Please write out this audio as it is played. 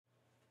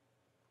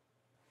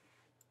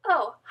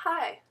Oh,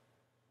 hi.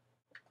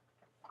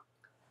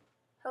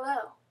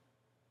 Hello.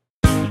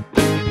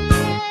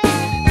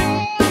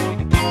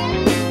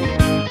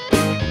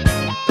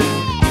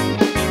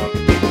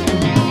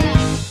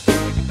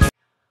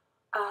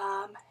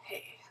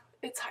 Hey,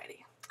 it's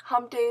Heidi.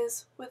 Hump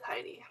Days with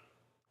Heidi.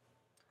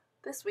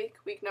 This week,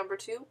 week number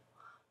 2,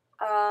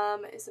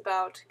 is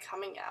about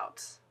coming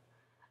out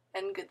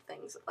and good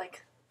things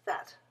like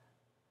that.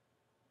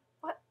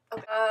 What?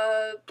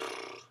 Okay.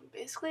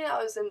 Basically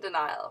I was in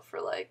denial for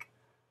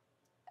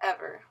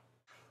ever.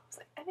 I was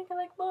like, I think I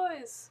like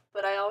boys.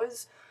 But I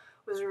always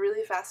was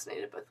really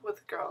fascinated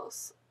with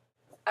girls.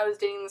 I was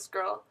dating this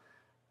girl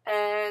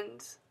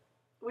and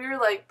we were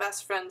like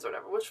best friends or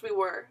whatever, which we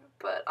were,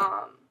 but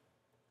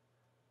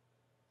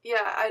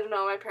yeah, I don't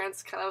know, my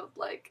parents kind of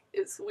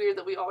it's weird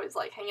that we always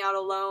hang out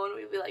alone.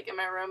 We'd be in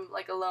my room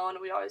alone,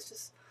 and we'd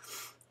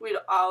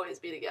always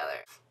be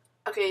together.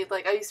 Okay,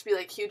 I used to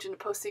be huge into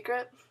Post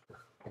Secret.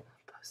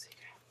 Post Secret.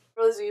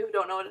 For those of you who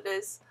don't know what it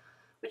is,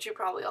 which you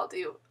probably all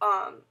do,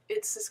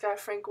 it's this guy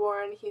Frank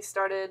Warren. He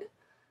started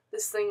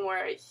this thing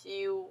where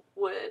you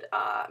would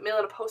mail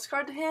out a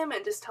postcard to him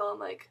and just tell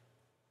him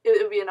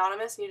it would be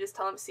anonymous, and you just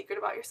tell him a secret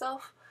about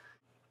yourself.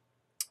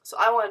 So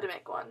I wanted to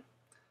make one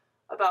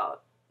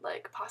about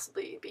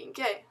possibly being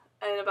gay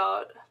and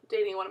about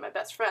dating one of my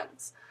best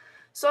friends.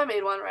 So I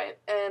made one, right?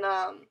 And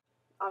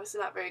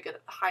obviously not very good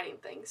at hiding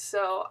things.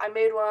 So I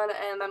made one,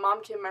 and my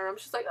mom came in my room.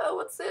 She's like, "Oh,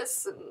 what's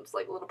this?" And it's a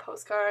little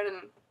postcard,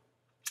 and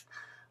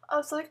I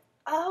was like,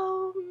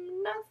 "Oh,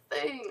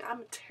 nothing.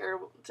 I'm a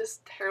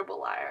terrible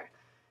liar."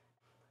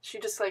 She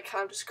just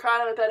kind of just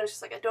cried on my bed, and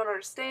she's like, I don't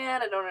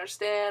understand,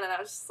 and I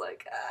was just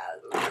like,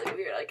 it's really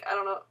weird, I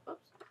don't know.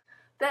 Oops.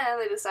 Then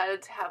they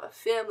decided to have a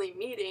family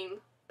meeting,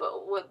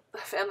 but what a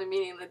family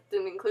meeting that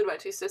didn't include my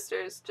 2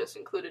 sisters, just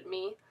included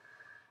me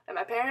and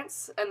my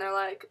parents, and they're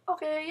like,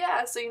 okay,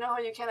 yeah, so you know how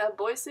you can't have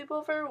boys sleep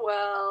over?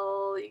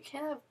 Well, you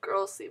can't have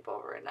girls sleep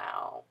over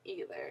now,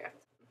 either.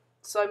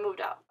 So I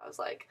moved out. I was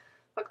like,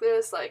 fuck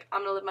this, I'm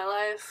gonna live my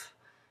life,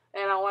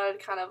 and I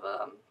wanted kind of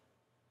a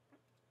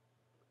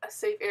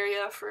safe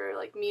area for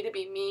me to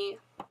be me.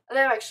 They've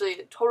actually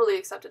totally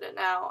accepted it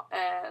now,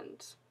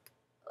 and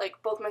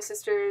both my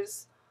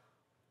sisters,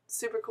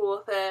 super cool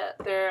with it.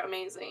 They're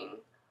amazing.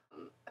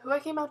 Who I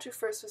came out to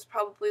first was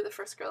probably the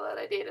first girl that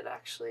I dated,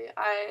 actually.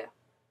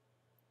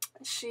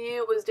 She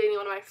was dating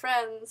one of my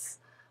friends,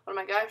 one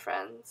of my guy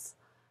friends,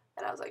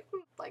 and I was like,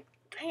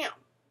 damn,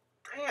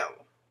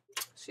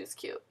 she was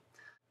cute.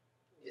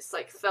 Just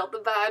felt the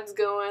vibes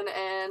going,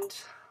 and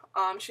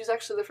she was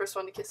actually the first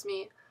one to kiss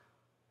me.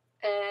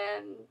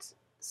 And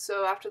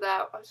so after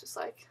that, I was just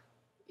like,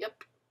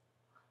 yep,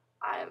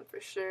 I am for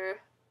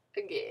sure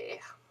a gay.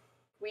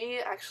 We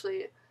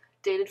actually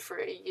dated for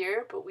a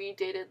year, but we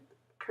dated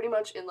pretty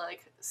much in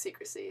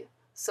secrecy.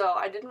 So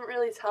I didn't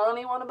really tell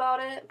anyone about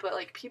it, but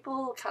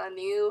people kind of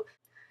knew.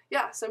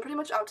 Yeah, so I'm pretty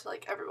much out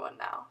to everyone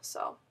now,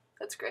 so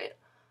that's great.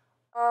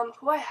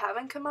 Who I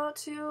haven't come out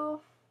to?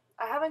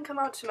 I haven't come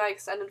out to my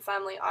extended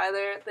family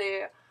either.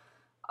 They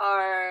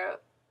are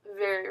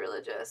very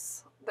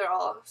religious. They're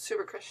all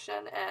super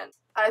Christian, and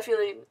I feel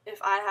like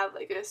if I have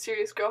a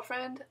serious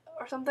girlfriend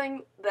or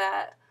something,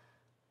 that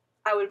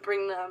I would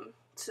bring them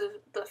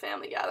to the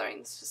family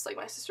gatherings, just like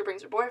my sister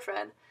brings her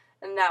boyfriend,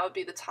 and that would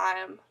be the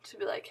time to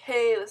be like,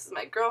 hey, this is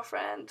my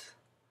girlfriend.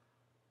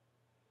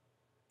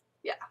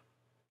 Yeah.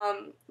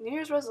 New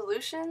Year's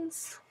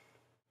resolutions?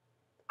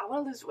 I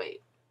want to lose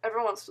weight.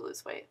 Everyone wants to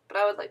lose weight, but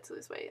I would like to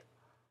lose weight.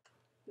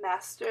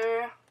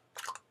 Master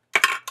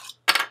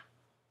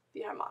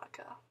the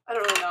harmonica. I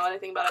don't really know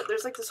anything about it.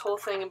 There's this whole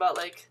thing about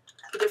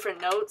the different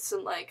notes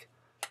and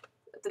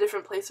the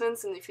different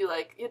placements, and if you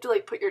you have to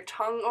put your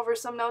tongue over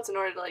some notes in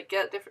order to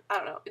get different. I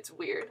don't know. It's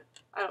weird.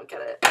 I don't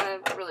get it. And I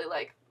don't really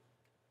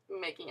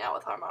making out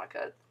with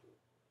harmonica. It's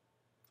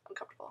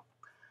uncomfortable.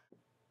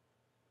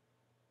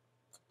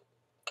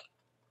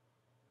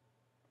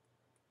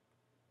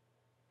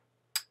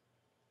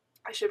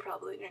 I should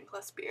probably drink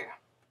less beer.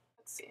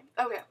 Let's see.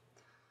 Okay.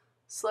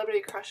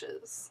 Celebrity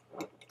crushes.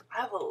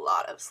 I have a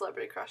lot of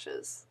celebrity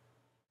crushes.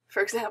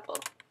 For example,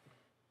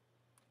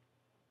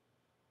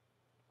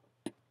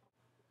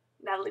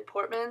 Natalie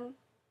Portman,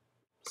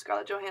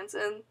 Scarlett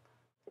Johansson.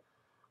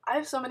 I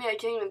have so many I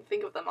can't even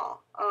think of them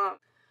all.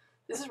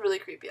 This is really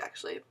creepy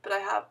actually, but I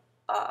have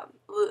a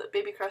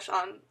baby crush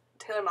on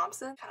Taylor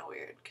Momsen. Kind of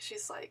weird, because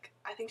she's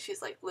I think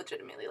she's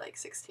legitimately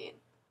 16.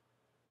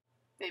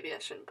 Maybe I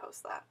shouldn't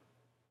post that.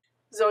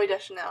 Zooey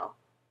Deschanel.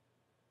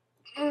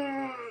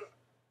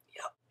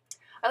 Yep.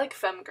 I like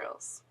femme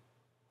girls.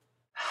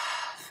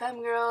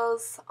 Femme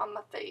girls on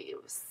my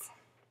faves.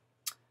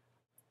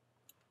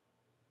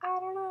 I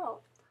don't know.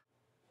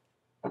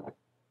 I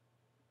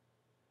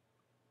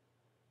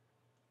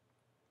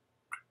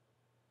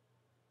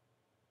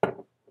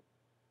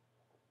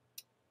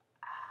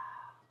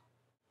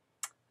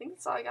think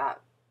that's all I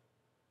got.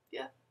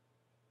 Yeah.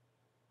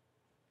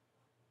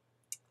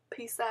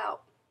 Peace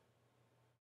out.